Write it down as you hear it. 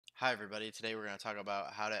Hi everybody, today we're going to talk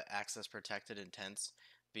about how to access protected intents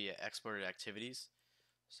via exported activities.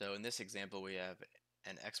 So in this example we have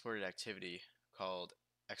an exported activity called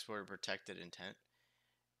exported protected intent,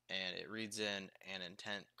 and it reads in an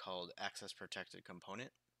intent called access protected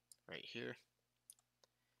component right here.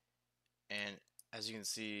 And as you can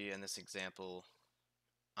see in this example,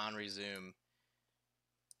 on resume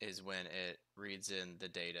is when it reads in the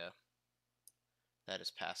data that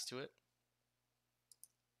is passed to it,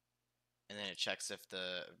 and then it checks if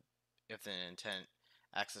the intent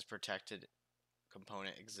access protected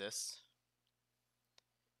component exists,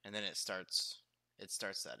 and then it starts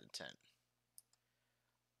that intent.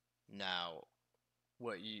 Now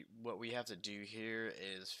what we have to do here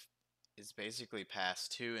is basically pass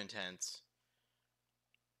two intents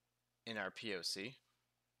in our POC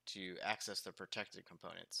to access the protected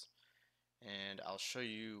components, and I'll show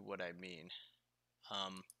you what I mean.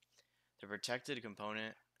 The protected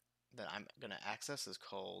component that I'm going to access is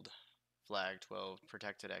called flag 12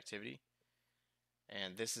 protected activity,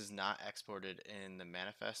 and this is not exported in the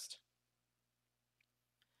manifest.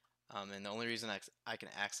 And the only reason I can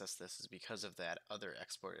access this is because of that other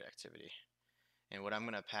exported activity. And what I'm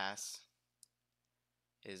going to pass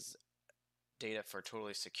is data for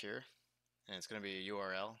totally secure, and it's going to be a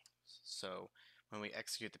URL. So when we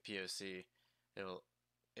execute the POC,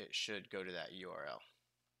 it should go to that URL.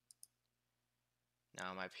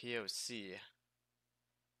 Now my POC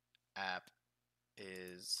app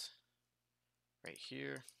is right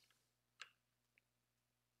here.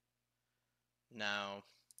 Now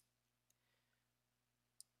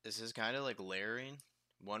this is kind of like layering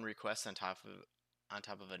one request on top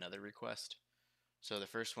of another request. So the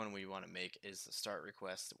first one we want to make is the start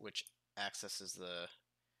request, which accesses the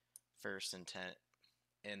first intent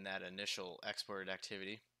in that initial exported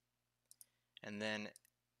activity, and then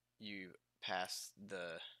you pass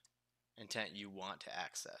the intent you want to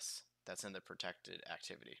access that's in the protected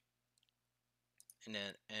activity.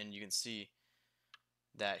 And you can see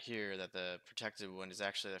that here that the protected one is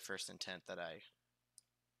actually the first intent that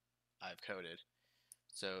I've coded.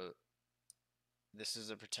 So this is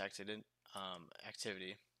a protected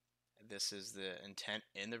activity. This is the intent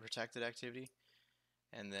in the protected activity,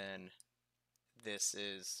 and then this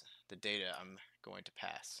is the data I'm going to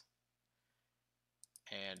pass.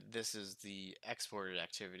 And this is the exported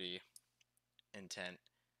activity intent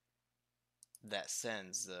that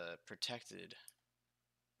sends the protected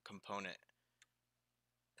component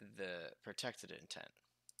the protected intent,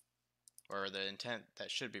 or the intent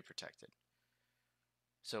that should be protected.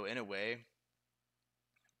 So in a way,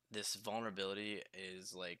 this vulnerability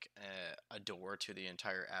is like a door to the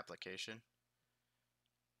entire application.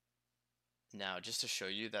 Now, just to show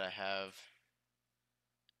you that I have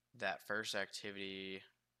that first activity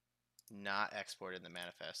not exported in the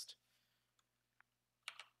manifest,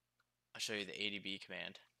 I'll show you the ADB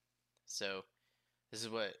command. So this is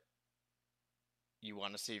what you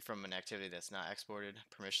want to see from an activity that's not exported: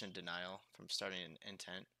 permission denial from starting an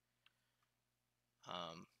intent.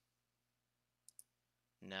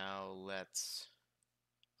 Now let's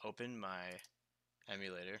open my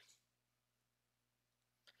emulator.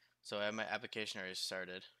 So I have my application already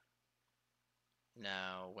started.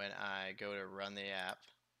 Now when I go to run the app,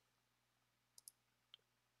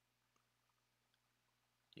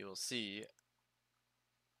 you will see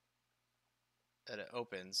that it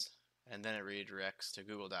opens and then it redirects to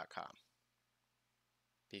google.com,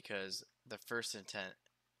 because the first intent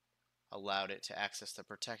allowed it to access the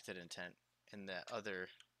protected intent in the other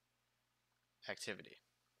activity.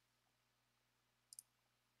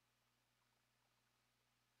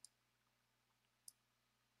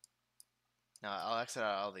 Now I'll exit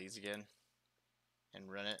out all these again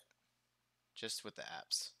and run it just with the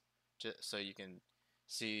apps, just so you can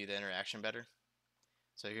see the interaction better.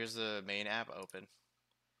 So here's the main app open.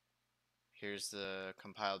 Here's the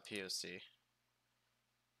compiled POC,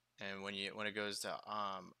 and when it goes to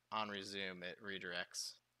on resume, it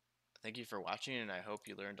redirects. Thank you for watching, and I hope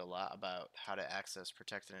you learned a lot about how to access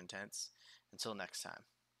protected intents. Until next time.